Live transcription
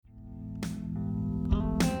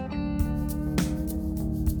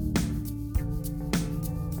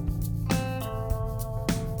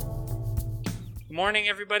Good morning,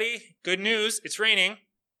 everybody. Good news, it's raining.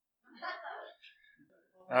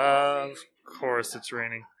 Of course it's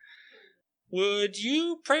raining. Would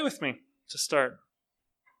you pray with me to start?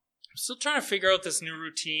 I'm still trying to figure out this new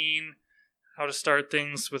routine, how to start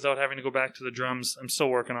things without having to go back to the drums. I'm still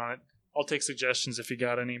working on it. I'll take suggestions if you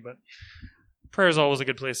got any, but prayer is always a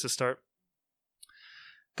good place to start.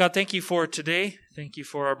 God, thank you for today. Thank you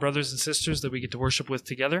for our brothers and sisters that we get to worship with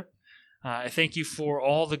together. I thank you for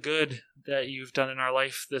all the good that you've done in our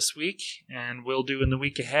life this week and will do in the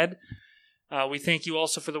week ahead. We thank you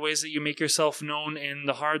also for the ways that you make yourself known in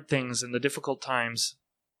the hard things and the difficult times.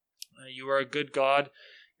 You are a good God.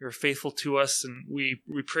 You're faithful to us, and we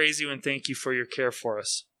praise you and thank you for your care for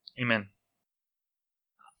us. Amen.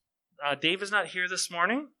 Dave is not here this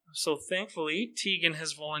morning, so thankfully Tegan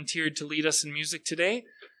has volunteered to lead us in music today.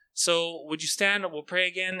 So would you stand? We'll pray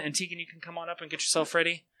again, and Tegan, you can come on up and get yourself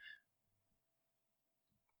ready.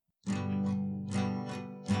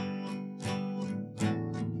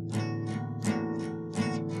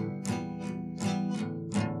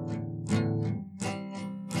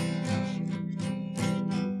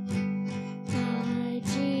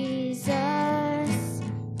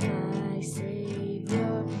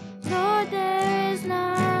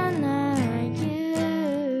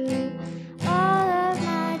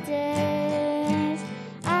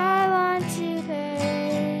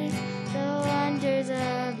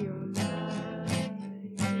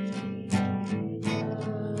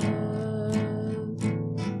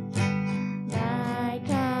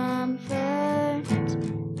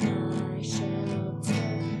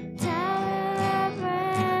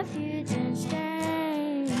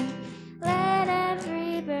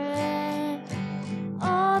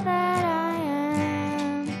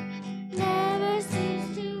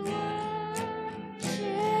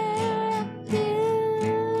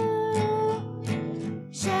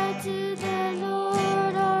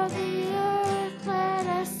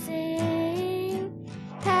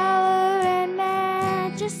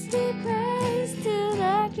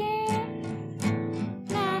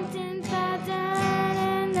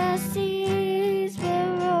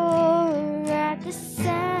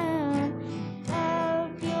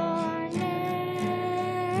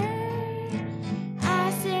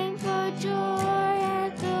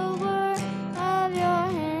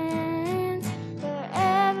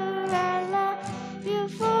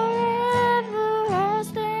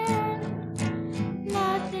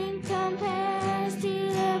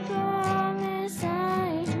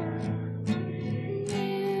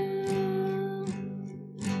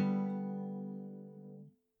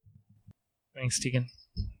 Thanks, Tegan.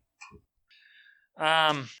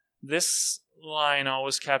 This line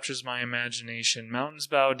always captures my imagination. Mountains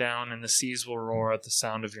bow down and the seas will roar at the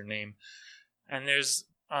sound of your name. And there's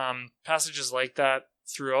passages like that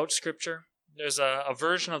throughout Scripture. There's a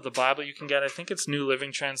version of the Bible you can get. I think it's New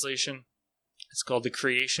Living Translation. It's called the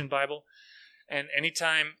Creation Bible. And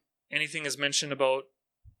anytime anything is mentioned about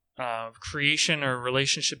creation or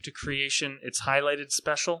relationship to creation, it's highlighted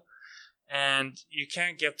special. And you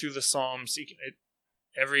can't get through the Psalms.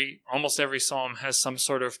 Almost every Psalm has some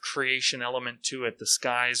sort of creation element to it. The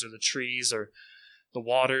skies or the trees or the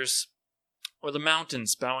waters or the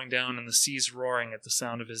mountains bowing down and the seas roaring at the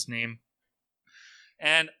sound of his name.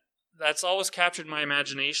 And that's always captured my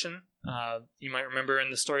imagination. You might remember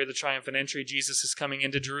in the story of the triumphant entry, Jesus is coming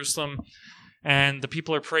into Jerusalem and the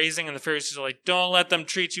people are praising and the Pharisees are like, don't let them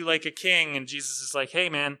treat you like a king. And Jesus is like, hey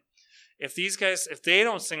man, if they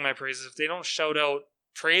don't sing my praises, if they don't shout out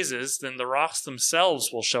praises, then the rocks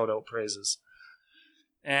themselves will shout out praises.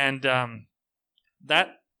 And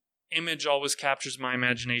that image always captures my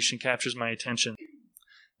imagination, captures my attention.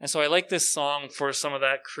 And so I like this song for some of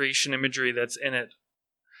that creation imagery that's in it.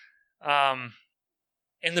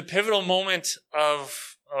 In the pivotal moment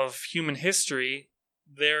of human history,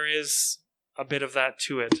 there is a bit of that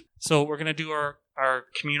to it. So we're going to do our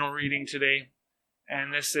communal reading today.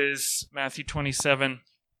 And this is Matthew 27,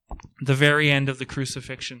 the very end of the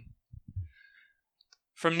crucifixion.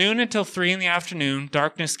 From noon until 3 p.m,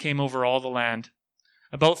 darkness came over all the land.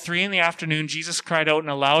 About 3 p.m, Jesus cried out in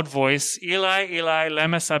a loud voice, Eli, Eli,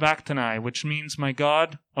 lema sabachthani, which means, my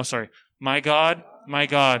God, my God,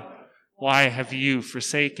 why have you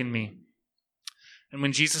forsaken me? And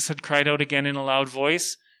when Jesus had cried out again in a loud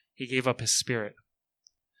voice, he gave up his spirit.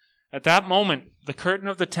 At that moment, the curtain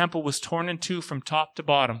of the temple was torn in two from top to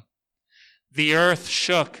bottom. The earth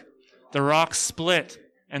shook, the rocks split,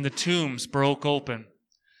 and the tombs broke open.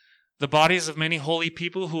 The bodies of many holy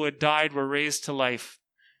people who had died were raised to life.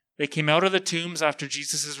 They came out of the tombs after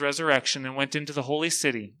Jesus' resurrection and went into the holy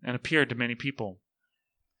city and appeared to many people.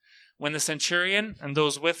 When the centurion and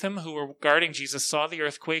those with him who were guarding Jesus saw the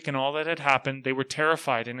earthquake and all that had happened, they were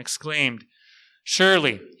terrified and exclaimed,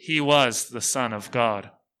 "Surely he was the Son of God."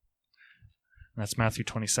 That's Matthew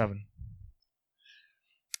 27.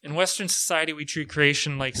 In Western society, we treat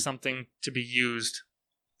creation like something to be used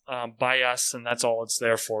by us, and that's all it's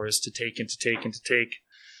there for, is to take and to take and to take.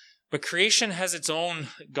 But creation has its own,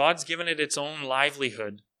 God's given it its own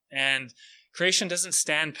livelihood, and creation doesn't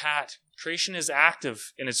stand pat. Creation is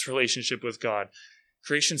active in its relationship with God.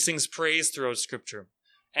 Creation sings praise throughout Scripture,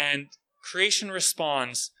 and creation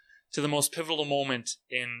responds to the most pivotal moment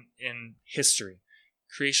in history.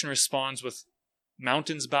 Creation responds with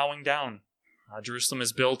mountains bowing down. Jerusalem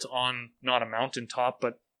is built on not a mountaintop,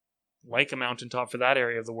 but like a mountaintop for that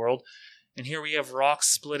area of the world. And here we have rocks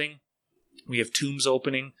splitting. We have tombs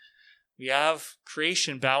opening. We have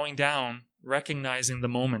creation bowing down, recognizing the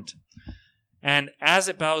moment. And as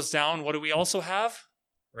it bows down, what do we also have?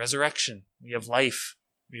 Resurrection. We have life.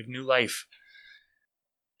 We have new life.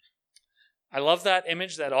 I love that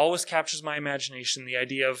image. That always captures my imagination, the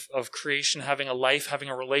idea of creation having a life, having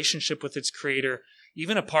a relationship with its creator,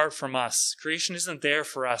 even apart from us. Creation isn't there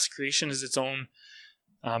for us. Creation is its own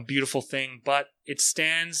beautiful thing, but it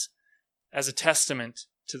stands as a testament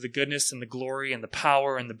to the goodness and the glory and the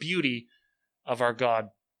power and the beauty of our God.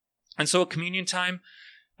 And so at communion time,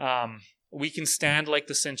 we can stand like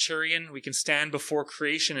the centurion. We can stand before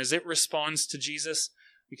creation as it responds to Jesus.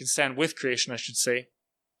 We can stand with creation, I should say.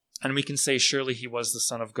 And we can say, surely he was the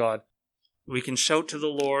Son of God. We can shout to the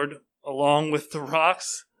Lord along with the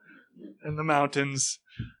rocks and the mountains.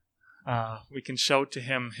 We can shout to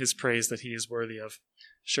him his praise that he is worthy of.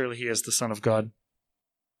 Surely he is the Son of God.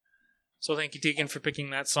 So thank you, Deacon, for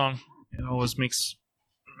picking that song. It always makes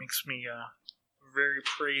me very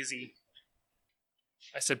praisey.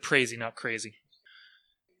 I said praisey, not crazy.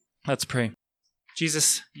 Let's pray.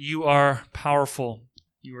 Jesus, you are powerful.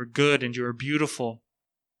 You are good and you are beautiful.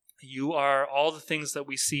 You are all the things that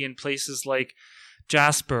we see in places like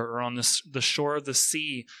Jasper or on the shore of the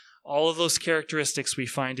sea. All of those characteristics we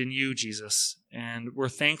find in you, Jesus. And we're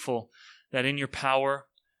thankful that in your power,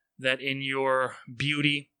 that in your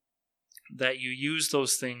beauty, that you use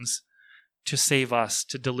those things to save us,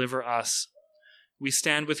 to deliver us. We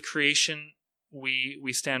stand with creation.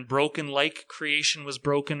 We stand broken like creation was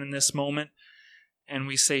broken in this moment. And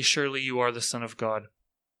we say, surely you are the Son of God.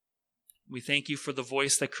 We thank you for the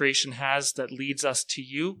voice that creation has that leads us to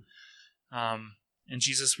you. And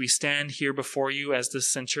Jesus, we stand here before you as the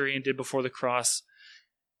centurion did before the cross,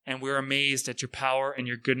 and we're amazed at your power and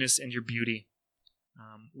your goodness and your beauty.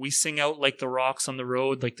 We sing out like the rocks on the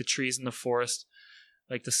road, like the trees in the forest,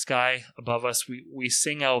 like the sky above us. We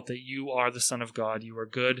sing out that you are the Son of God. You are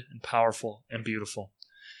good and powerful and beautiful.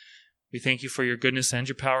 We thank you for your goodness and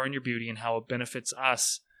your power and your beauty and how it benefits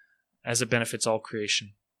us as it benefits all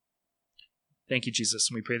creation. Thank you, Jesus,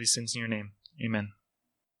 and we pray these things in your name. Amen.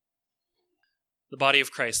 The body of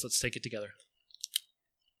Christ, let's take it together.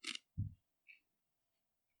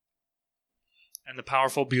 And the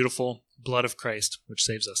powerful, beautiful blood of Christ, which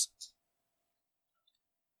saves us.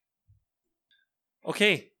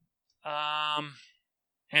 Okay.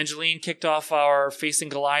 Angeline kicked off our Facing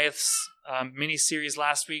Goliaths mini-series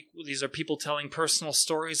last week. These are people telling personal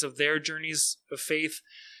stories of their journeys of faith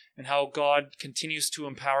and how God continues to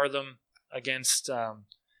empower them against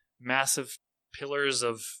massive pillars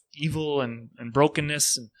of evil and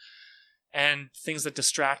brokenness and things that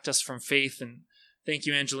distract us from faith. And thank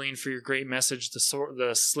you, Angeline, for your great message.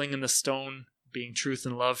 The sling and the stone being truth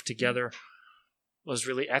and love together was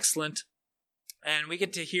really excellent. And we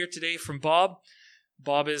get to hear today from Bob.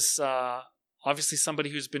 Bob is obviously somebody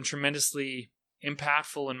who's been tremendously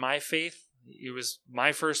impactful in my faith. He was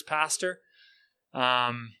my first pastor.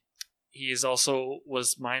 He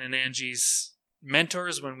was mine and Angie's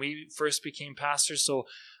mentors when we first became pastors. So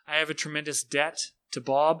I have a tremendous debt to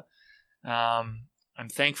Bob. I'm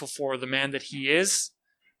thankful for the man that he is,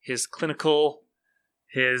 his clinical,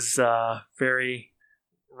 his very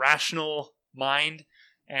rational mind,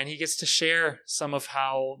 and he gets to share some of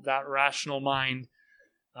how that rational mind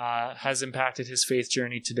has impacted his faith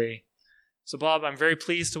journey today. So Bob, I'm very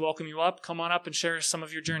pleased to welcome you up. Come on up and share some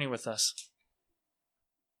of your journey with us.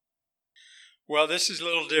 Well, this is a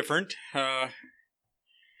little different.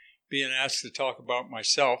 Being asked to talk about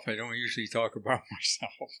myself, I don't usually talk about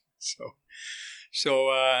myself. So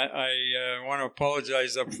I want to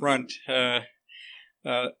apologize up front.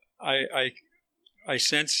 I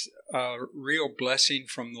sense a real blessing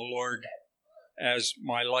from the Lord as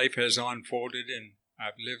my life has unfolded and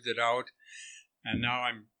I've lived it out. And now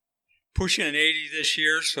I'm pushing 80 this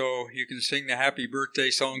year, so you can sing the happy birthday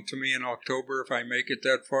song to me in October if I make it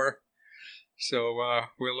that far. So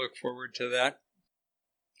we'll look forward to that.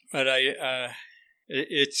 But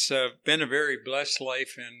it's been a very blessed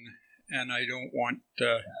life, and I don't want,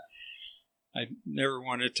 I never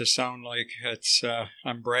want it to sound like it's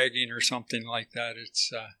I'm bragging or something like that.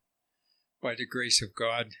 It's by the grace of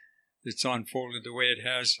God, it's unfolded the way it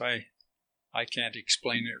has. I can't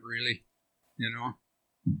explain it really,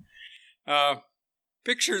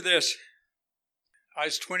 Picture this. I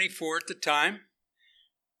was 24 at the time.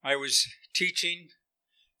 I was teaching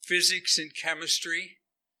physics and chemistry.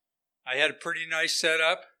 I had a pretty nice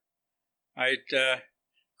setup. I'd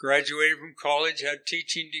graduated from college, had a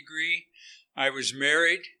teaching degree. I was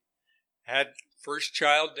married, had first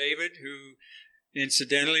child, David, who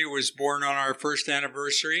incidentally was born on our first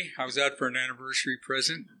anniversary. I was out for an anniversary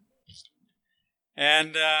present.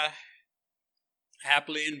 And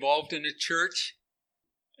happily involved in a church.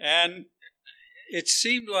 And it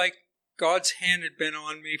seemed like God's hand had been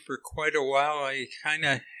on me for quite a while. I kind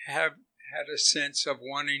of have had a sense of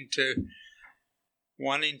wanting to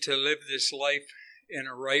live this life in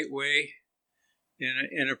a right way,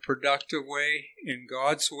 in a productive way, in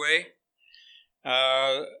God's way.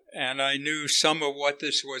 And I knew some of what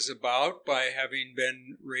this was about by having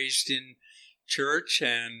been raised in church,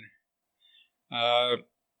 and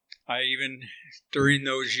I even, during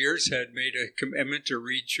those years, had made a commitment to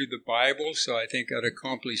read through the Bible, so I think I'd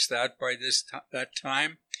accomplished that by that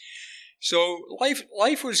time. So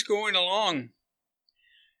life was going along,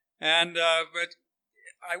 and but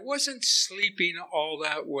I wasn't sleeping all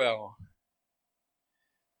that well,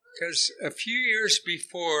 because a few years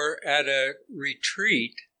before, at a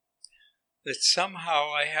retreat that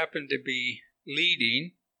somehow I happened to be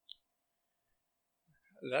leading,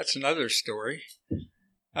 that's another story.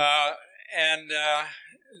 And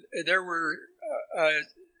there were a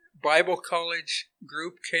Bible college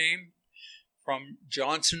group came from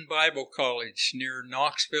Johnson Bible College near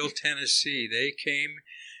Knoxville, Tennessee. They came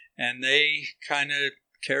and they kind of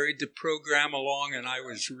carried the program along, and I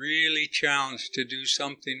was really challenged to do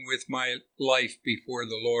something with my life before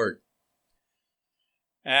the Lord.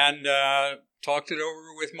 And talked it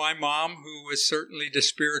over with my mom, who was certainly the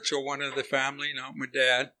spiritual one of the family, not my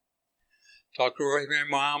dad. Talked over with my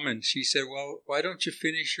mom, and she said, "Well, why don't you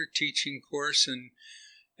finish your teaching course, and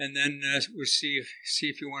then we'll see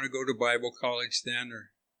if you want to go to Bible college then,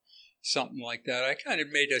 or something like that." I kind of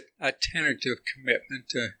made a tentative commitment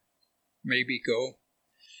to maybe go,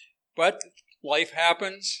 but life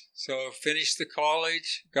happens. So I finished the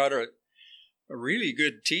college, got a really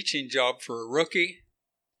good teaching job for a rookie.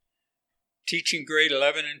 Teaching grade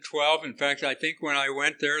 11 and 12. In fact, I think when I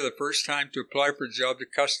went there the first time to apply for a job, the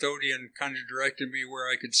custodian kind of directed me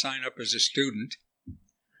where I could sign up as a student.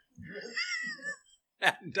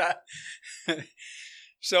 And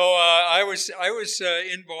so I was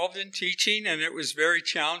involved in teaching, and it was very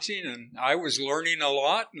challenging, and I was learning a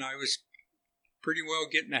lot, and I was pretty well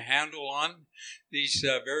getting a handle on these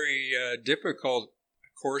very difficult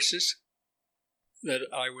courses that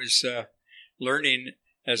I was learning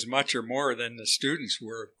as much or more than the students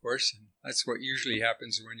were, of course. And that's what usually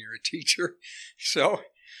happens when you're a teacher. So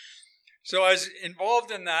I was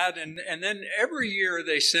involved in that. And then every year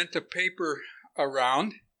they sent a paper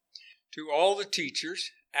around to all the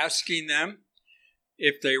teachers asking them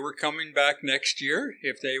if they were coming back next year,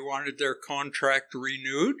 if they wanted their contract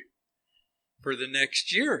renewed for the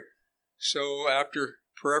next year. So after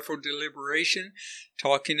prayerful deliberation,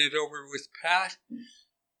 talking it over with Pat,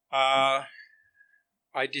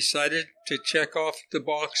 I decided to check off the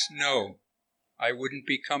box, no, I wouldn't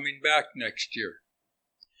be coming back next year.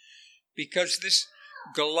 Because this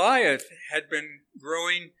Goliath had been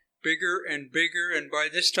growing bigger and bigger, and by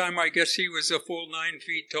this time I guess he was a full 9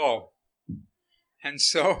 feet tall. And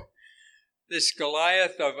so this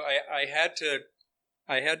Goliath I had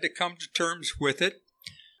to come to terms with it.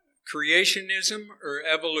 Creationism or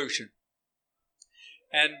evolution.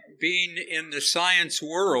 And being in the science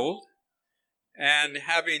world, and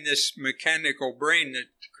having this mechanical brain that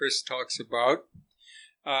Chris talks about,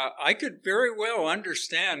 I could very well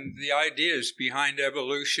understand the ideas behind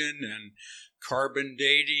evolution and carbon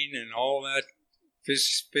dating and all that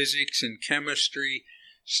physics and chemistry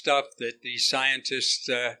stuff that these scientists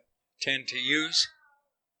tend to use,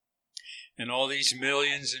 and all these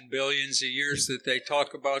millions and billions of years that they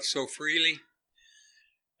talk about so freely.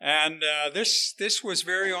 And this was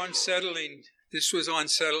very unsettling. This was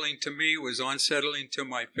unsettling to me, was unsettling to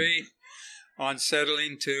my faith,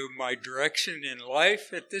 unsettling to my direction in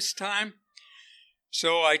life at this time.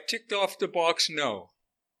 So I ticked off the box no.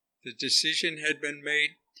 The decision had been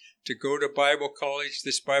made. to go to Bible college.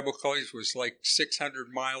 This Bible college was like 600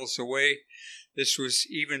 miles away. This was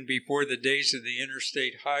even before the days of the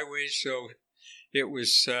interstate highways, so it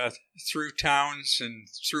was through towns and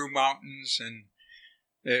through mountains, and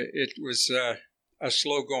it was a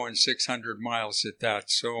slow-going 600 miles at that.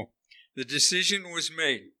 So the decision was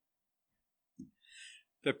made.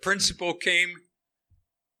 The principal came,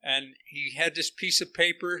 and he had this piece of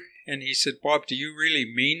paper, and he said, "Bob, do you really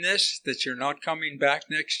mean this, that you're not coming back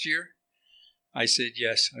next year?" I said,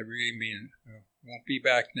 "Yes, I really mean it. I won't be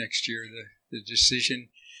back next year." The decision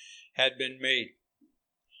had been made.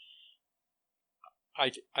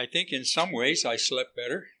 I think in some ways I slept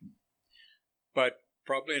better, but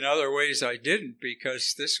probably in other ways I didn't,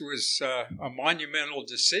 because this was a monumental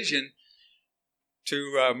decision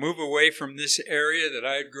to move away from this area that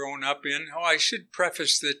I had grown up in. Oh, I should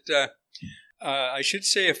preface that I should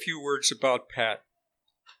say a few words about Pat.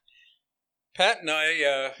 Pat and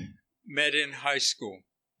I met in high school,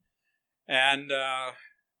 and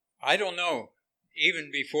I don't know,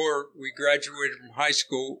 even before we graduated from high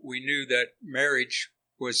school, we knew that marriage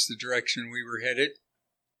was the direction we were headed.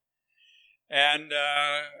 And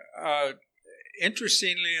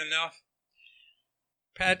interestingly enough,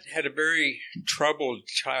 Pat had a very troubled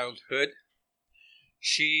childhood.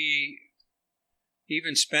 She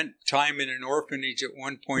even spent time in an orphanage at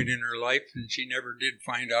one point in her life, and she never did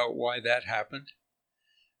find out why that happened.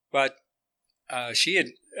 But she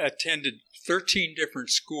had attended 13 different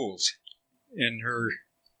schools in her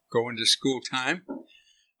going to school time.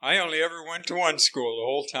 I only ever went to one school the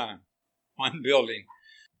whole time, one building,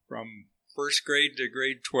 from first grade to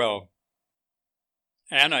grade 12.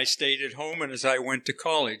 And I stayed at home, and as I went to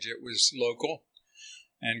college, it was local,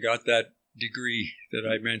 and got that degree that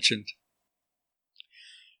I mentioned.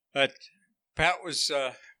 But Pat was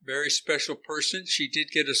a very special person. She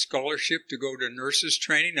did get a scholarship to go to nurses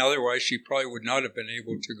training. Otherwise, she probably would not have been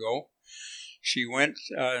able to go. She went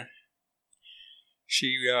to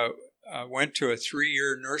a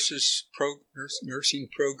 3-year nursing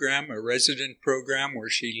program, a resident program, where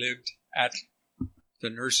she lived at the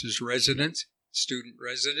nurse's residence, student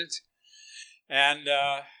residence, and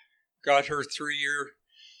got her 3-year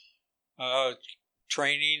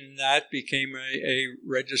training, and that became a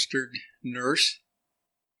registered nurse.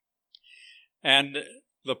 And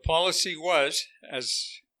the policy was,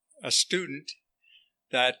 as a student,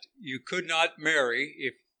 that you could not marry.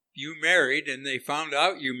 If you married and they found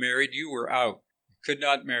out you married, you were out. You could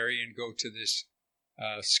not marry and go to this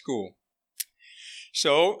school.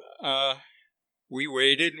 So we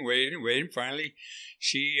waited and waited and waited. Finally,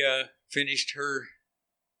 she finished her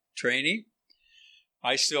training.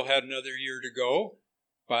 I still had another year to go,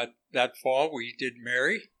 but that fall we did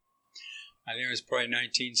marry. I think it was probably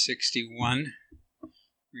 1961.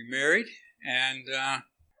 We married, and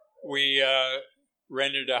we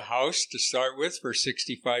rented a house to start with for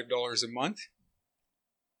 $65 a month.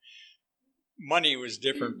 Money was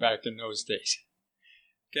different back in those days.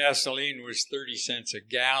 Gasoline was 30 cents a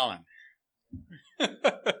gallon.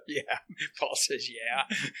 Yeah, Paul says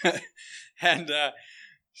yeah. And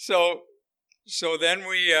so then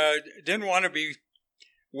we didn't want to be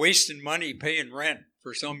wasting money paying rent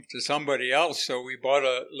to somebody else, so we bought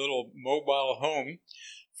a little mobile home,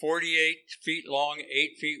 48 feet long,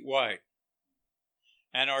 8 feet wide.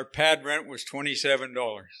 And our pad rent was $27.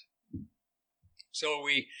 So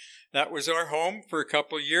that was our home for a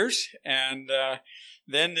couple of years, and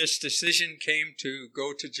then this decision came to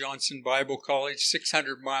go to Johnson Bible College,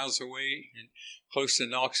 600 miles away, close to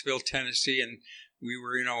Knoxville, Tennessee, and we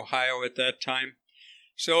were in Ohio at that time.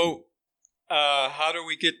 So how do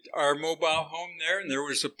we get our mobile home there? And there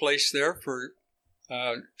was a place there for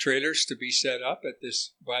trailers to be set up at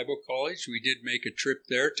this Bible college. We did make a trip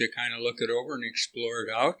there to kind of look it over and explore it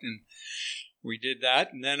out, and we did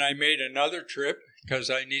that. And then I made another trip because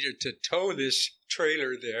I needed to tow this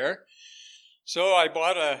trailer there. So I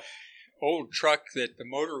bought a old truck that the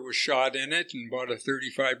motor was shot in it, and bought a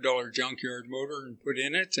 $35 junkyard motor and put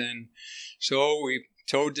in it. And so we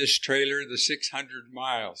towed this trailer the 600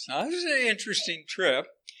 miles. Now, this is an interesting trip.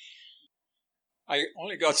 I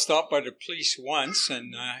only got stopped by the police once,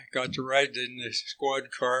 and I got to ride in the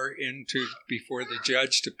squad car before the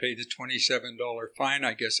judge to pay the $27 fine.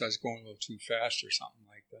 I guess I was going a little too fast or something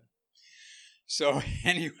like that. So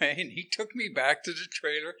anyway, and he took me back to the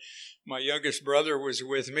trailer. My youngest brother was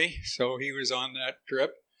with me, so he was on that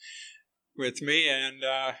trip with me. And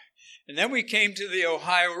then we came to the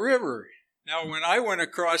Ohio River. Now, when I went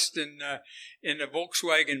across in a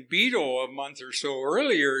Volkswagen Beetle a month or so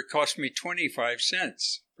earlier, it cost me 25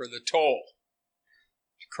 cents for the toll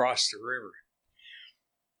to cross the river.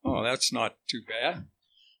 Oh, that's not too bad.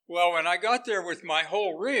 Well, when I got there with my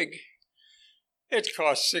whole rig, it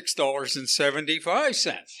cost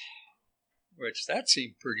 $6.75, which that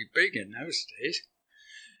seemed pretty big in those days.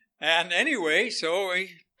 And anyway, so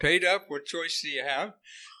we paid up. What choice do you have?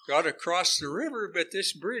 Got across the river, but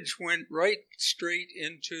this bridge went right straight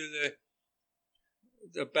into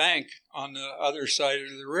the bank on the other side of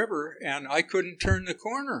the river, and I couldn't turn the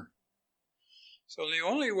corner. So the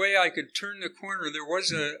only way I could turn the corner, there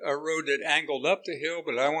was a road that angled up the hill,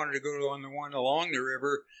 but I wanted to go on the one along the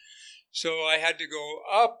river. So I had to go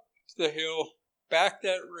up the hill, back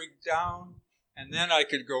that rig down, and then I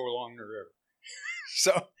could go along the river.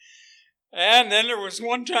 And then there was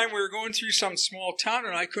one time we were going through some small town,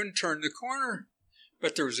 and I couldn't turn the corner,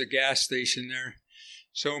 but there was a gas station there.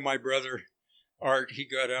 So my brother Art, he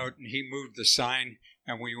got out and he moved the sign,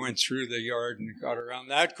 and we went through the yard and got around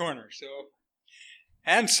that corner.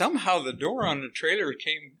 And somehow the door on the trailer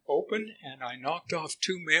came open, and I knocked off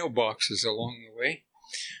 2 mailboxes along the way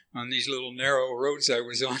on these little narrow roads I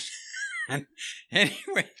was on. And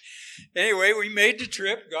anyway, we made the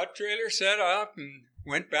trip, got trailer set up, and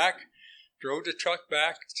went back, drove the truck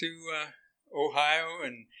back to Ohio,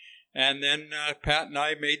 and then Pat and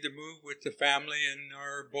I made the move with the family in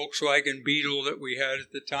our Volkswagen Beetle that we had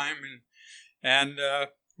at the time, and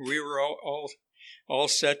we were all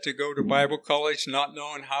set to go to Bible college, not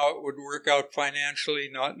knowing how it would work out financially,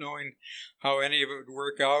 not knowing how any of it would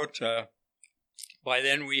work out. By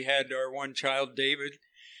then we had our one child, David,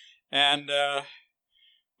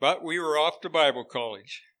 but we were off to Bible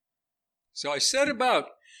college. So I set about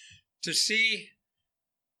to see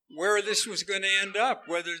where this was going to end up,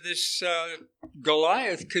 whether this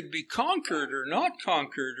Goliath could be conquered or not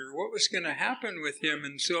conquered, or what was going to happen with him.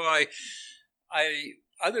 And so I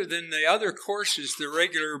other than the other courses, the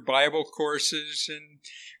regular Bible courses and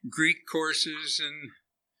Greek courses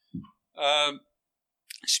and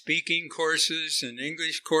speaking courses and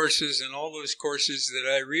English courses and all those courses that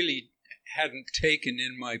I really hadn't taken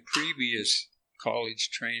in my previous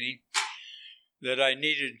college training, that I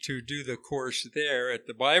needed to do the course there at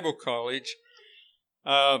the Bible college.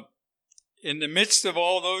 In the midst of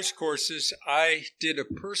all those courses, I did a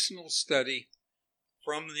personal study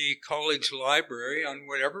from the college library on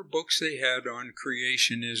whatever books they had on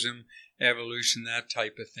creationism, evolution, that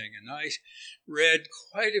type of thing. And I read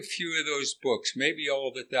quite a few of those books, maybe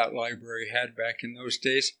all that library had back in those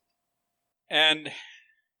days. And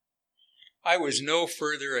I was no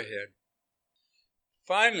further ahead.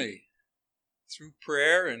 Finally, through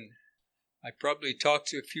prayer, and I probably talked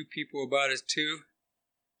to a few people about it too,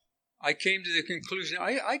 I came to the conclusion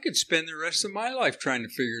I could spend the rest of my life trying to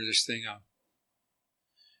figure this thing out.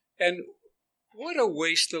 And what a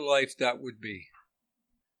waste of life that would be,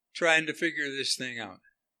 trying to figure this thing out.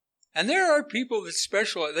 And there are people that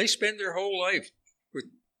specialize, they spend their whole life with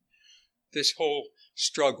this whole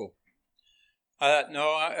struggle.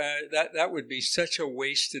 That would be such a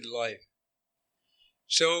wasted life.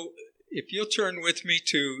 So if you'll turn with me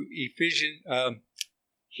to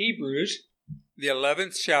Hebrews, the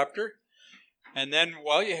 11th chapter, and then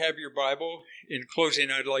while you have your Bible, in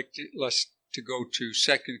closing, I'd like us to go to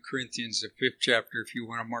 2 Corinthians, the 5th chapter, if you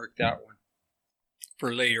want to mark that one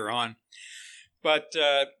for later on. But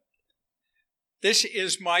this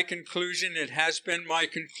is my conclusion. It has been my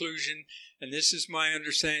conclusion, and this is my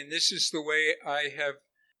understanding. This is the way I have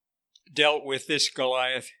dealt with this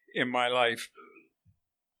Goliath in my life.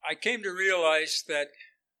 I came to realize that,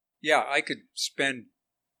 I could spend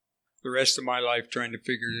the rest of my life trying to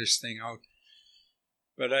figure this thing out.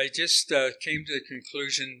 But I just came to the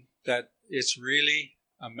conclusion that it's really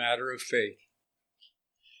a matter of faith.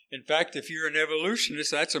 In fact, if you're an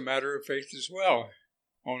evolutionist, that's a matter of faith as well,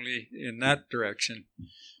 only in that direction.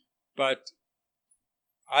 But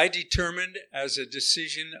I determined as a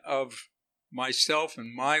decision of myself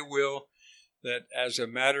and my will that as a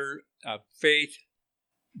matter of faith,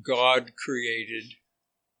 God created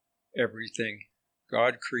everything.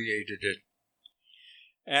 God created it.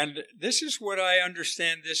 And this is what I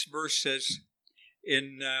understand this verse says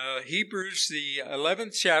in Hebrews, the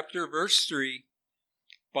 11th chapter, verse 3.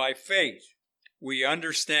 By faith, we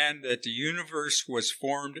understand that the universe was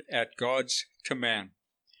formed at God's command,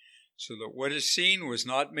 so that what is seen was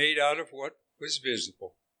not made out of what was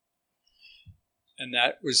visible. And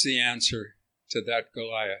that was the answer to that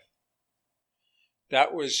Goliath.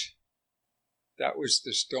 That was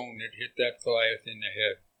the stone that hit that Goliath in the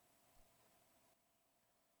head.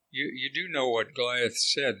 You do know what Goliath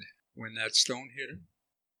said when that stone hit him?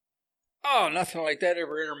 Oh, nothing like that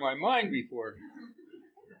ever entered my mind before.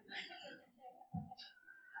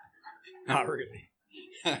 Not really.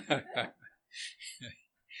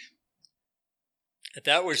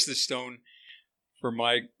 That was the stone for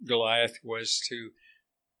my Goliath, was to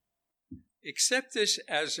accept this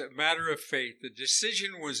as a matter of faith. The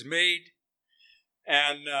decision was made,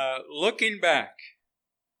 and looking back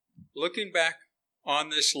on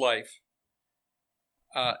this life,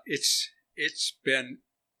 it's been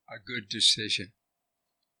a good decision.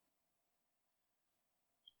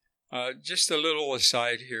 Just a little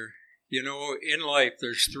aside here. You know, in life,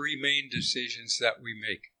 there's three main decisions that we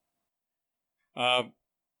make.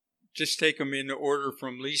 Just take them in order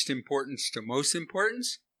from least importance to most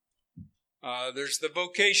importance. There's the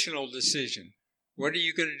vocational decision. What are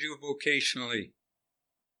you going to do vocationally?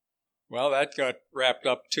 Well, that got wrapped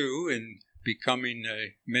up too in becoming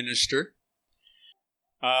a minister.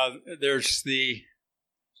 There's the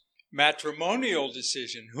matrimonial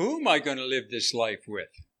decision. Who am I going to live this life with?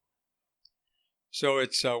 So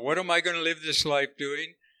it's what am I going to live this life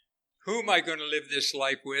doing? Who am I going to live this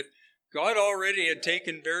life with? God already had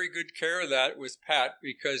taken very good care of that with Pat,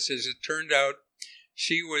 because as it turned out,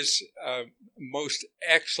 she was a most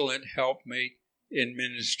excellent helpmate in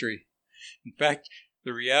ministry. In fact,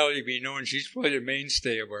 the reality be known, she's probably the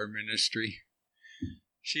mainstay of our ministry.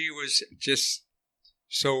 She was just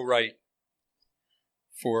so right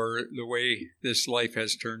for the way this life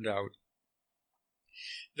has turned out.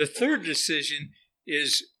 The third decision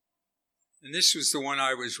is, and this was the one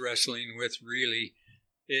I was wrestling with really,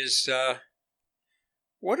 is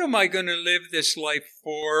what am I going to live this life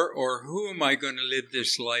for, or who am I going to live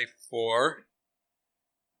this life for?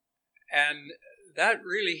 And that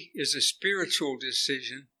really is a spiritual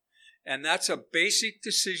decision, and that's a basic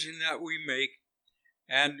decision that we make,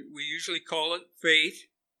 and we usually call it faith.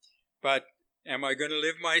 But am I going to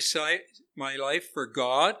live my life for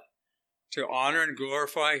God, to honor and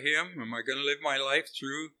glorify Him? Am I going to live my life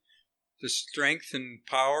through the strength and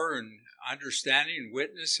power and understanding and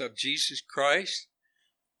witness of Jesus Christ?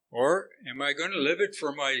 Or am I going to live it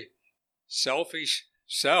for my selfish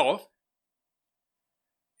self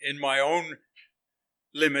in my own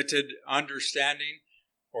limited understanding?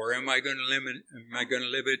 Or am I going to live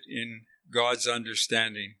it in God's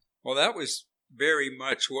understanding? Well, that was very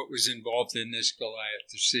much what was involved in this Goliath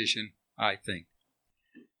decision, I think.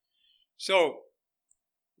 So,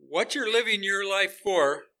 what you're living your life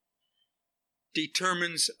for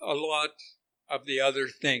determines a lot of the other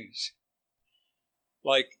things.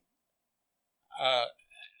 Like,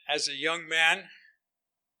 as a young man,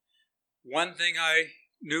 one thing I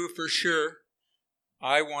knew for sure,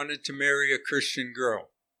 I wanted to marry a Christian girl.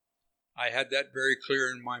 I had that very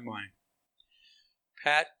clear in my mind.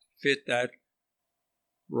 Pat fit that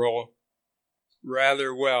role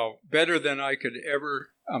rather well, better than I could ever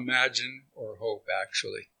imagine or hope,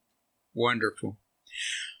 actually. Wonderful.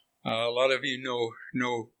 A lot of you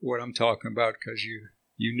know what I'm talking about because you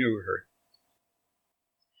knew her.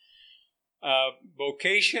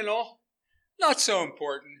 Vocational, not so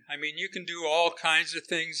important. I mean, you can do all kinds of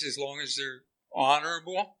things as long as they're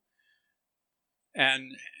honorable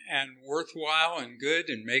and worthwhile and good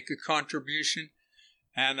and make a contribution.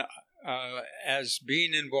 And as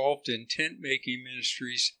being involved in tent-making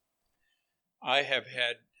ministries, I have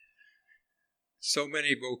had so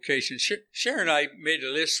many vocations. Sharon and I made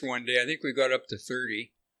a list one day. I think we got up to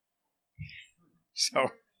 30. So,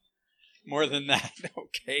 more than that,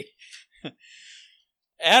 okay.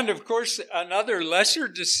 And, of course, another lesser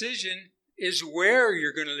decision is where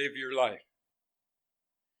you're going to live your life.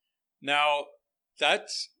 Now,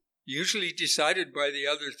 that's usually decided by the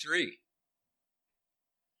other three.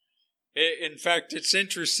 In fact, it's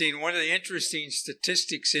interesting. One of the interesting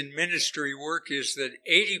statistics in ministry work is that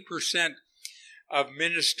 80% of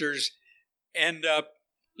ministers end up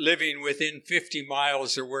living within 50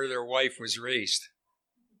 miles of where their wife was raised.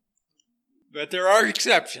 But there are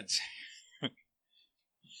exceptions.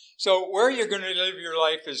 So where you're going to live your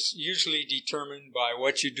life is usually determined by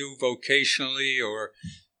what you do vocationally or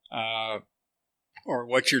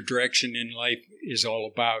what your direction in life is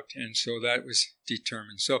all about. And so that was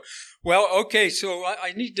determined. So, well, okay, so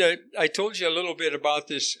I told you a little bit about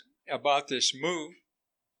this move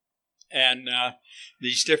and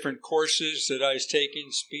these different courses that I was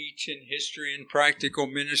taking, speech and history and practical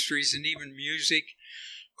ministries and even music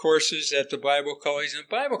courses at the Bible College. And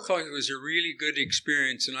Bible College was a really good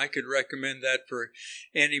experience, and I could recommend that for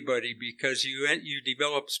anybody because you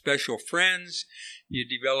develop special friends, you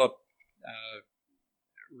develop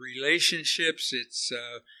relationships. It's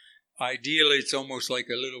ideally, it's almost like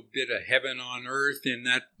a little bit of heaven on earth in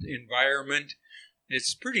that environment.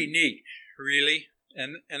 It's pretty neat, really.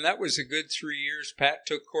 And that was a good 3 years. Pat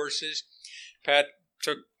took courses. Pat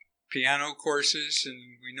took piano courses, and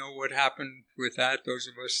we know what happened with that. Those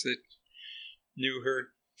of us that knew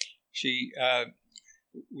her.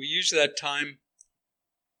 We used that time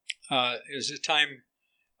as a time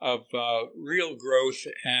of real growth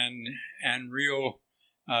and real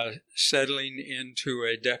settling into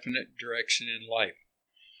a definite direction in life.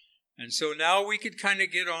 And so now we could kind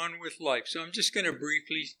of get on with life. So I'm just going to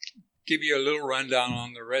briefly give you a little rundown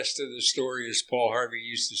on the rest of the story, as Paul Harvey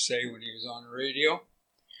used to say when he was on the radio.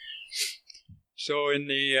 So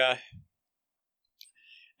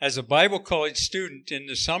as a Bible college student in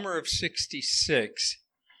the summer of '66,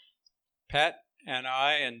 Pat and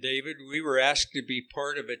I and David, we were asked to be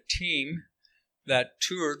part of a team that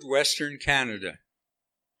toured Western Canada.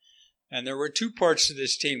 And there were two parts to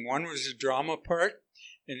this team. One was a drama part,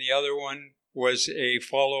 and the other one was a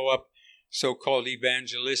follow-up so-called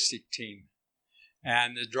evangelistic team.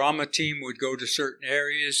 And the drama team would go to certain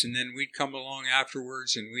areas, and then we'd come along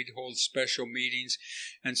afterwards, and we'd hold special meetings.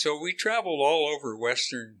 And so we traveled all over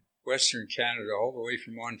Western Canada, all the way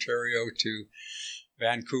from Ontario to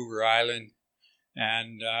Vancouver Island.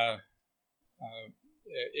 And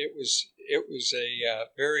it was a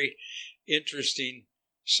very interesting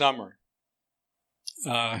summer.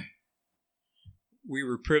 We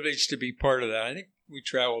were privileged to be part of that. I think we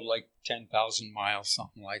traveled like 10,000 miles,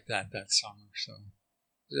 something like that summer. So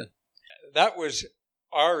that was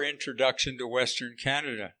our introduction to Western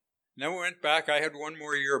Canada. Then we went back. I had one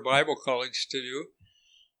more year of Bible college to do.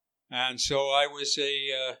 And so I was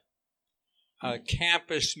a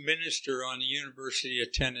campus minister on the University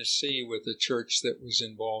of Tennessee with a church that was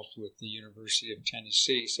involved with the University of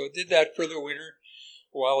Tennessee. So I did that for the winter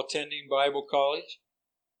while attending Bible college.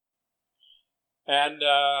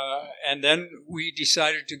 And then we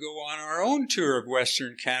decided to go on our own tour of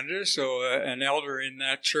Western Canada. So an elder in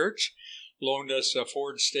that church loaned us a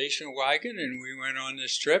Ford station wagon, and we went on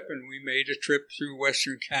this trip, and we made a trip through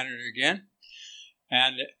Western Canada again.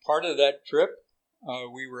 And part of that trip,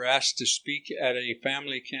 we were asked to speak at a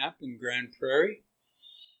family camp in Grand Prairie.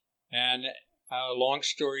 And long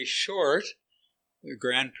story short, the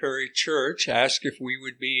Grand Prairie Church asked if we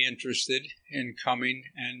would be interested in coming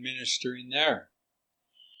and ministering there.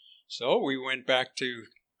 So we went back to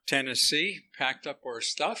Tennessee, packed up our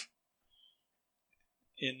stuff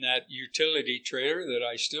in that utility trailer that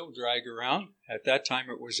I still drag around. At that time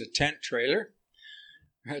it was a tent trailer.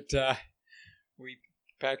 But we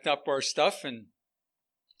packed up our stuff and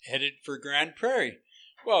headed for Grand Prairie.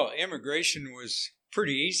 Well, immigration was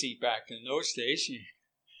pretty easy back in those days.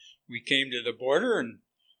 We came to the border and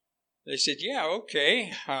they said, yeah,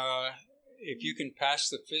 okay, if you can pass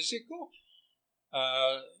the physical,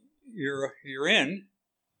 you're in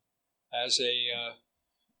as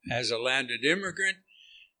a landed immigrant.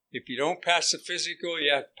 If you don't pass the physical,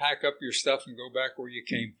 you have to pack up your stuff and go back where you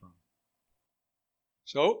came from.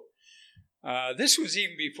 So this was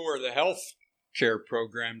even before the health care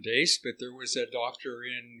program days, but there was a doctor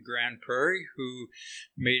in Grand Prairie who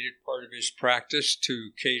made it part of his practice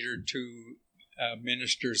to cater to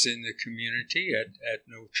ministers in the community at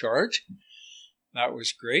no charge. That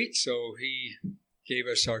was great. So he gave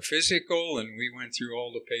us our physical, and we went through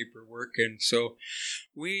all the paperwork. And so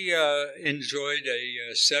we enjoyed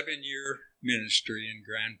a 7-year ministry in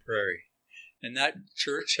Grand Prairie. And that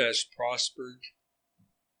church has prospered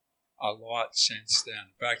a lot since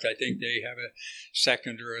then. In fact, I think they have a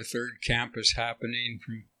second or a third campus happening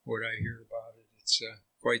from what I hear about it. It's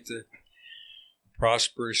quite the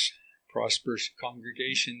prosperous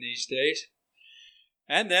congregation these days.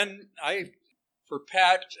 And then for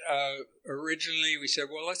Pat, originally we said,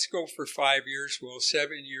 well, let's go for 5 years. Well,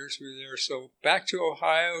 7 years we were there. So back to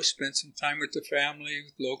Ohio, spent some time with the family,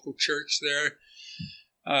 with local church there.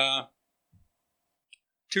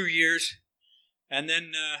 2 years. And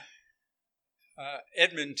then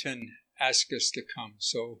Edmonton asked us to come.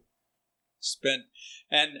 So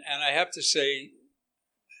and I have to say,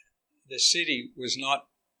 the city was not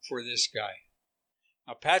for this guy.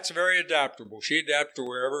 Now, Pat's very adaptable. She adapted to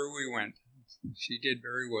wherever we went. She did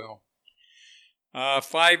very well.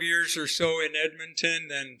 5 years or so in Edmonton,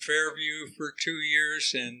 then Fairview for 2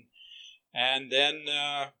 years, and then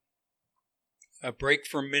a break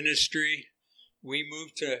from ministry. We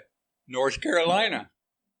moved to North Carolina.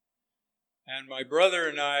 And my brother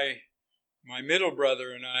and I, my middle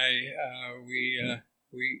brother and I,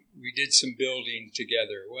 we did some building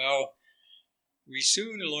together. Well, we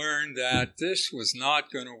soon learned that this was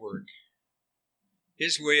not going to work.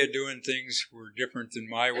 His way of doing things were different than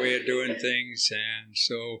my way of doing things, and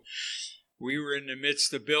so we were in the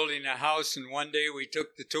midst of building a house, and one day we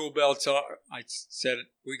took the tool belts off. I said,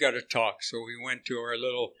 we got to talk. So we went to our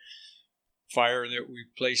little fire that we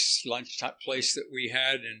placed, lunch place that we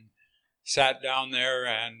had, and sat down there,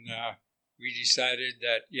 and we decided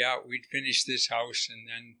that, yeah, we'd finish this house and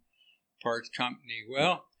then part company.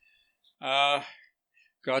 Well,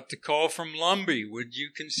 got the call from Lumby. Would you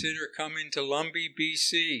consider coming to Lumby,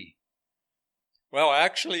 BC? Well,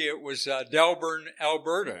 actually, it was Delburn,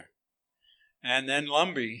 Alberta, and then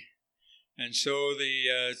Lumby. And so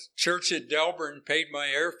the church at Delburn paid my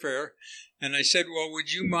airfare. And I said, well,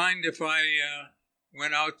 would you mind if I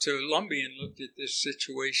went out to Lumby and looked at this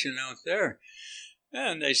situation out there?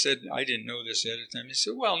 And they said, I didn't know this at the time. He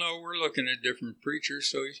said, well, no, we're looking at different preachers,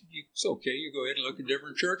 so it's okay. You go ahead and look at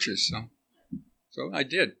different churches. So I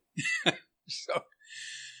did.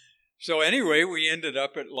 So anyway, we ended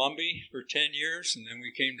up at Lumby for 10 years, and then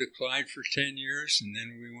we came to Clyde for 10 years, and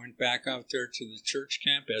then we went back out there to the church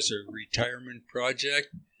camp as a retirement project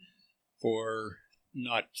for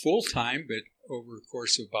not full-time, but over the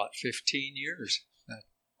course of about 15 years that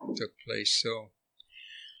took place. So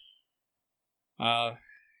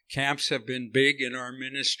camps have been big in our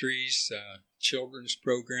ministries. Children's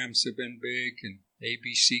programs have been big, and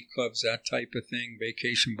ABC clubs, that type of thing,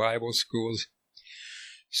 vacation Bible schools.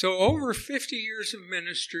 So over 50 years of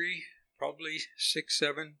ministry, probably 6,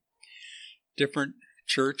 7 different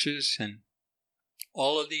churches, and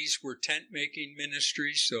all of these were tent-making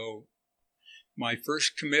ministries. So my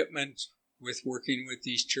first commitment with working with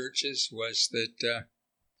these churches was that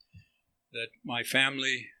my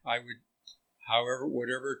family, I would,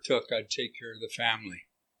 whatever it took, I'd take care of the family.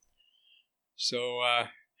 So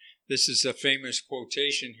this is a famous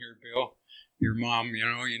quotation here, Bill. Your mom, you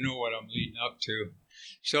know what I'm leading up to.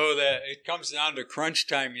 So that it comes down to crunch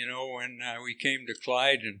time, when we came to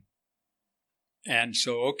Clyde, and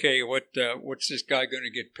so okay, what's this guy going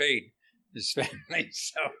to get paid? His family.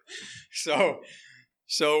 So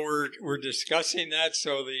we're discussing that.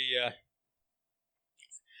 So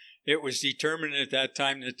it was determined at that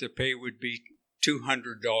time that the pay would be $200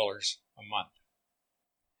 a month.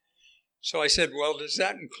 So I said, well, does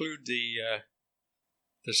that include the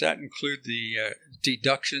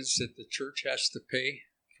deductions that the church has to pay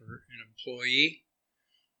for an employee,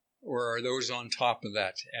 or are those on top of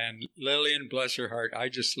that? And Lillian, bless her heart, I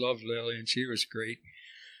just love Lillian. She was great.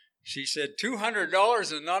 She said,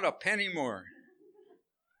 $200 and not a penny more.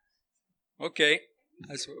 Okay,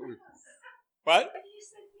 that's what we. What?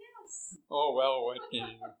 Oh well, what can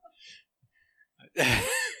you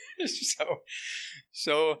do?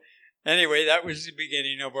 So. Anyway, that was the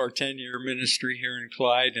beginning of our 10-year ministry here in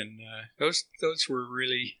Clyde, and those were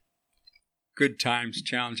really good times,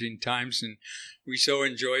 challenging times, and we so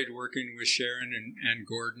enjoyed working with Sharon and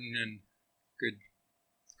Gordon, and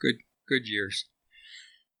good years.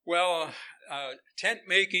 Well,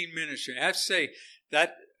 tent-making ministry, I have to say,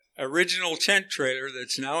 that original tent trailer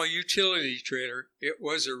that's now a utility trailer, it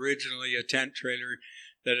was originally a tent trailer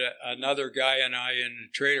that another guy and I in the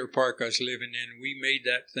trailer park I was living in, we made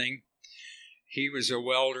that thing. He was a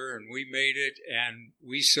welder, and we made it, and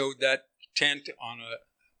we sewed that tent on a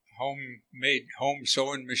homemade home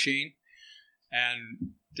sewing machine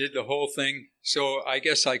and did the whole thing. So I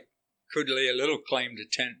guess I could lay a little claim to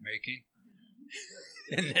tent making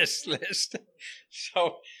in this list.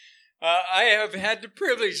 So I have had the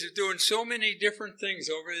privilege of doing so many different things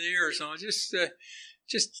over the years. I'll just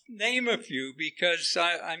name a few, because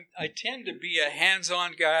I tend to be a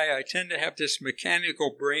hands-on guy. I tend to have this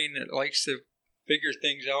mechanical brain that likes to figure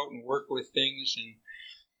things out and work with things,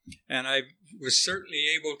 and I was certainly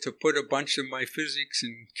able to put a bunch of my physics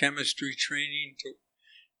and chemistry training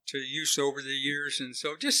to use over the years. And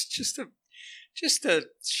so just to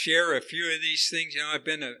share a few of these things, I've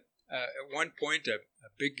been at one point a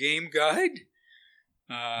big game guide,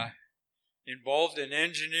 involved in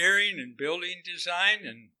engineering and building design,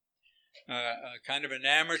 and kind of an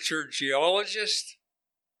amateur geologist,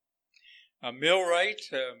 a millwright,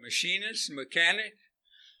 a machinist, mechanic,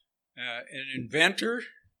 an inventor,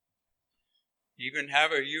 even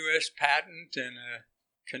have a U.S. patent and a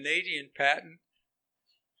Canadian patent,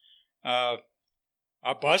 a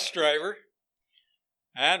bus driver,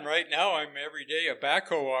 and right now I'm every day a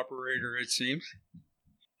backhoe operator, it seems.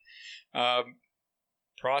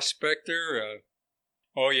 Prospector,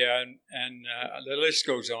 and the list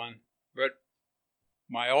goes on. But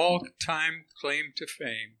my all-time claim to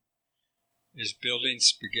fame is building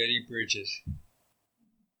spaghetti bridges.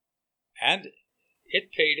 And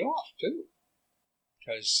it paid off, too,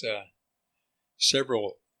 because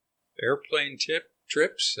several airplane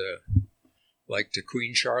trips, like to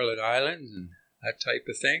Queen Charlotte Islands and that type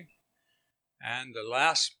of thing. And the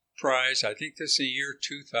last prize, I think this is the year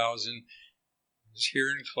 2000, is here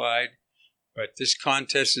in Clyde, but this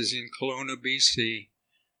contest is in Kelowna, BC,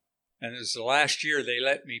 and it was the last year they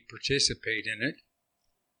let me participate in it.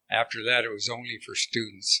 After that, it was only for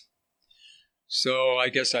students. So I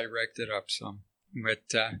guess I wrecked it up some.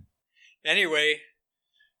 But anyway,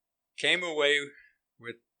 came away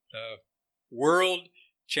with World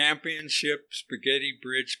Championship Spaghetti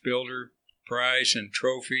Bridge Builder prize and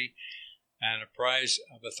trophy, and a prize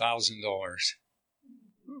of $1,000.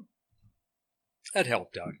 That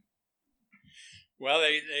helped out. Well,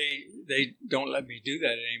 they don't let me do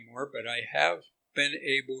that anymore, but I have been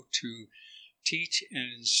able to teach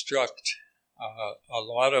and instruct a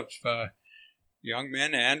lot of young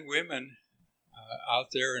men and women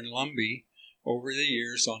out there in Lumbee over the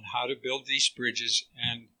years on how to build these bridges,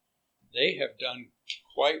 and they have done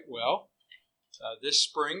quite well. This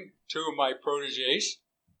spring, two of my proteges,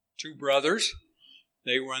 two brothers,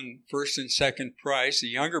 they won first and second prize. The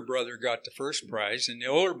younger brother got the first prize, and the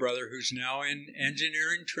older brother, who's now in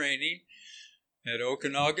engineering training at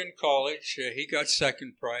Okanagan College, he got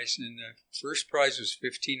second prize, and the first prize was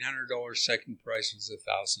 $1,500, second prize was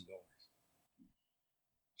 $1,000.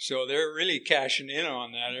 So they're really cashing in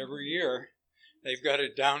on that every year. They've got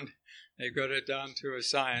it down to a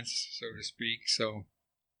science, so to speak. So,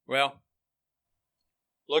 well,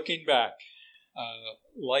 looking back,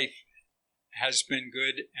 life has been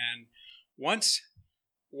good, and once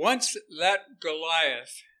that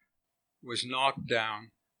Goliath was knocked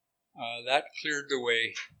down, that cleared the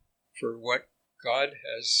way for what God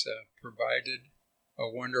has provided, a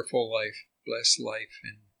wonderful life, blessed life.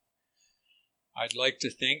 And I'd like to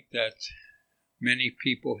think that many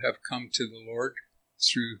people have come to the Lord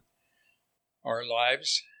through our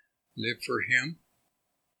lives, live for Him.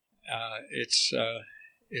 It's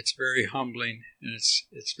very humbling, and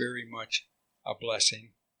it's very much a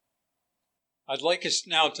blessing. I'd like us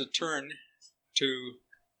now to turn to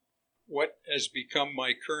what has become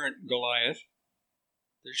my current Goliath.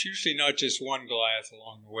 There's usually not just one Goliath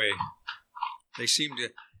along the way. They seem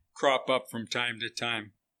to crop up from time to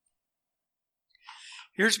time.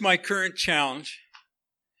 Here's my current challenge,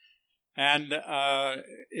 and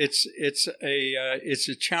it's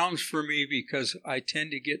a challenge for me because I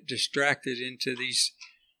tend to get distracted into these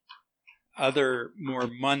other more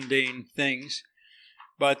mundane things.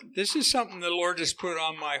 But this is something the Lord has put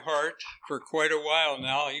on my heart for quite a while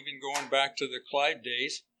now, even going back to the Clyde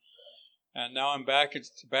days. And now I'm back at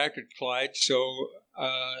Clyde, so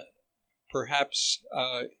perhaps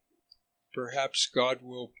God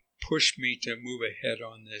will push me to move ahead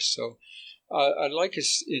on this. So I'd like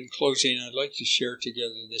us, in closing, I'd like to share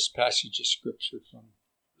together this passage of Scripture from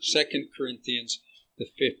 2 Corinthians, the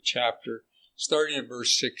 5th chapter, starting at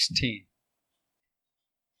verse 16.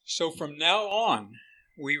 So from now on,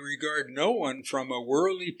 we regard no one from a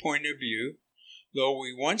worldly point of view, though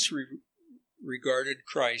we once regarded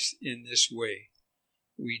Christ in this way.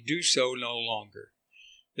 We do so no longer.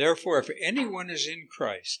 Therefore, if anyone is in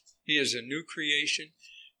Christ, he is a new creation.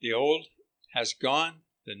 The old has gone,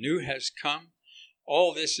 the new has come.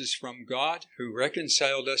 All this is from God, who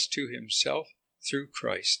reconciled us to Himself through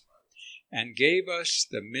Christ, and gave us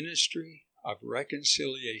the ministry of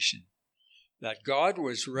reconciliation, that God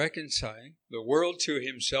was reconciling the world to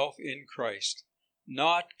Himself in Christ,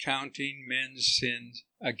 not counting men's sins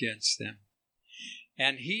against them.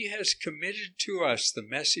 And He has committed to us the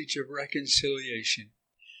message of reconciliation.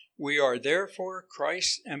 We are therefore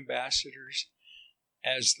Christ's ambassadors,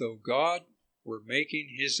 as though God were making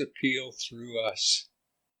His appeal through us.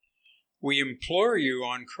 We implore you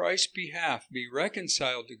on Christ's behalf, be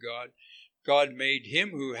reconciled to God. God made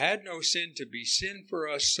Him who had no sin to be sin for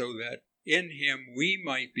us, so that in Him we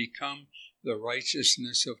might become the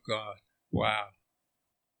righteousness of God. Wow.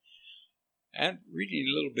 And reading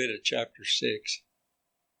a little bit of chapter 6.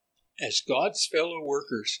 As God's fellow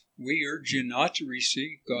workers, we urge you not to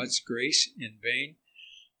receive God's grace in vain.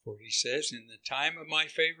 For He says, in the time of my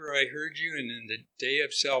favor I heard you, and in the day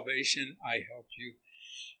of salvation I helped you.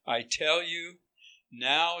 I tell you,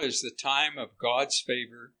 now is the time of God's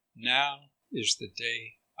favor. Now is the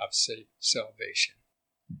day of salvation.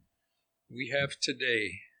 We have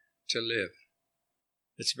today to live.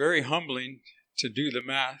 It's very humbling to do the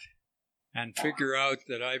math and figure out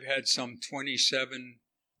that I've had some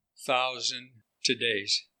 27,000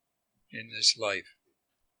 todays in this life.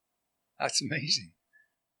 That's amazing.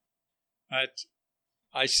 But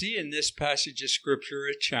I see in this passage of Scripture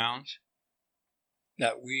a challenge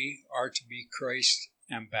that we are to be Christ's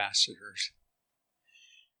ambassadors.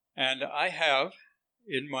 And I have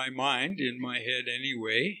in my mind, in my head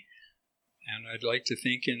anyway, and I'd like to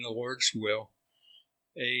think in the Lord's will,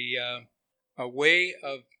 a way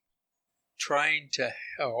of trying to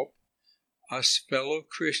help us fellow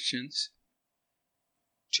Christians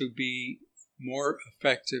to be more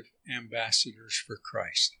effective ambassadors for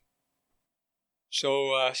Christ.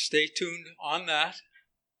 So stay tuned on that.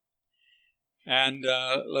 And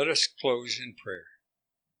let us close in prayer.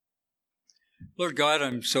 Lord God,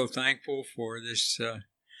 I'm so thankful for this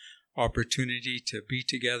opportunity to be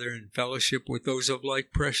together in fellowship with those of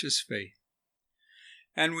like precious faith.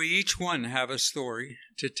 And we each one have a story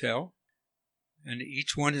to tell, and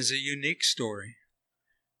each one is a unique story.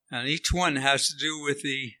 And each one has to do with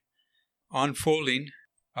the unfolding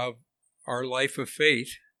of our life of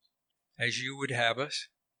faith as you would have us.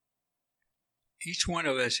 Each one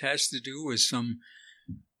of us has to do with some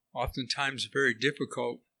oftentimes very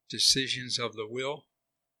difficult decisions of the will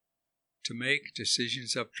to make,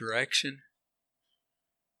 decisions of direction,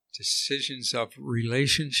 decisions of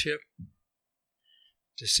relationship,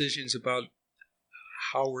 decisions about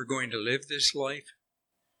how we're going to live this life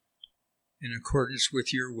in accordance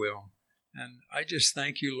with your will. And I just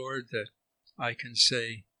thank you, Lord, that I can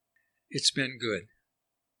say it's been good.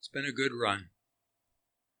 It's been a good run.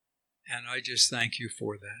 And I just thank you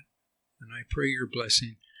for that. And I pray your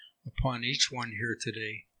blessing upon each one here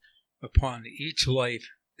today, upon each life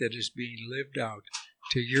that is being lived out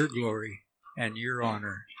to your glory and your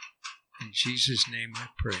honor. In Jesus' name I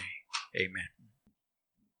pray. Amen.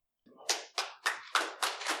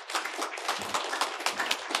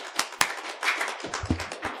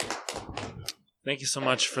 Thank you so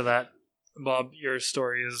much for that, Bob. Your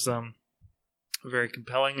story is very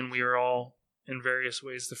compelling, and we are all, in various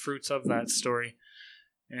ways, the fruits of that story.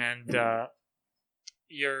 And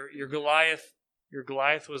your Goliath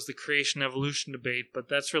was the creation evolution debate, but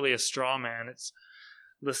that's really a straw man. It's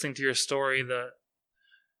listening to your story. The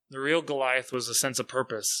real Goliath was a sense of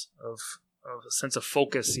purpose, of a sense of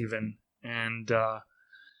focus, even, and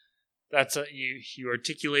you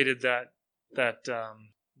articulated that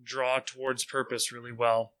draw towards purpose really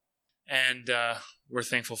well, and we're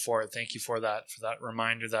thankful for it. Thank you for that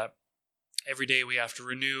reminder that every day we have to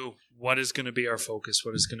renew what is going to be our focus,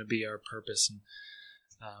 what is going to be our purpose, and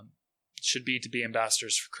it should be to be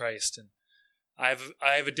ambassadors for Christ. And I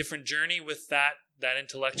have a different journey with that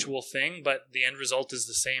intellectual thing, but the end result is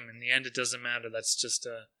the same. In the end, it doesn't matter. That's just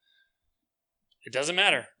it doesn't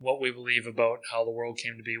matter what we believe about how the world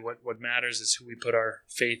came to be. What matters is who we put our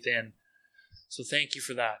faith in. So thank you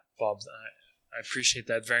for that, Bob. I appreciate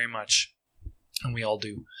that very much, and we all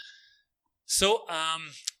do. So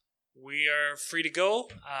we are free to go,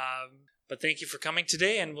 but thank you for coming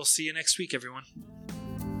today, and we'll see you next week, everyone.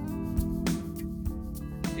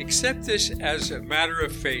 Accept this as a matter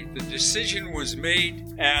of faith. The decision was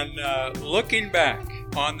made, and looking back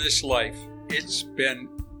on this life, it's been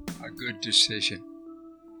a good decision.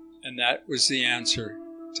 And that was the answer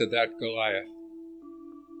to that Goliath.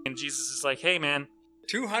 And Jesus is like, hey, man,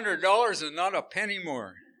 $200 and not a penny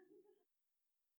more.